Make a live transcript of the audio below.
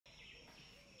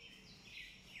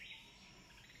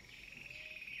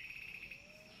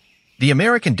The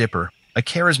American dipper, a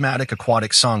charismatic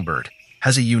aquatic songbird,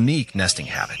 has a unique nesting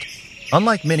habit.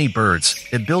 Unlike many birds,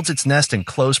 it builds its nest in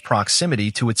close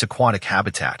proximity to its aquatic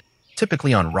habitat,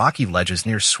 typically on rocky ledges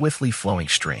near swiftly flowing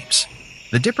streams.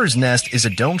 The dipper's nest is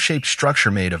a dome-shaped structure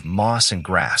made of moss and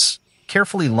grass,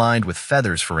 carefully lined with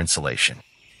feathers for insulation.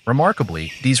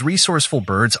 Remarkably, these resourceful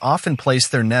birds often place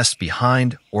their nests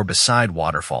behind or beside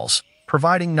waterfalls,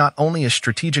 providing not only a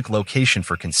strategic location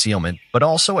for concealment, but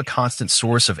also a constant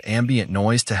source of ambient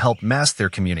noise to help mask their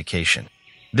communication.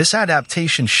 This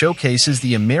adaptation showcases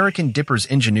the American dipper's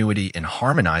ingenuity in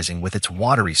harmonizing with its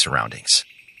watery surroundings.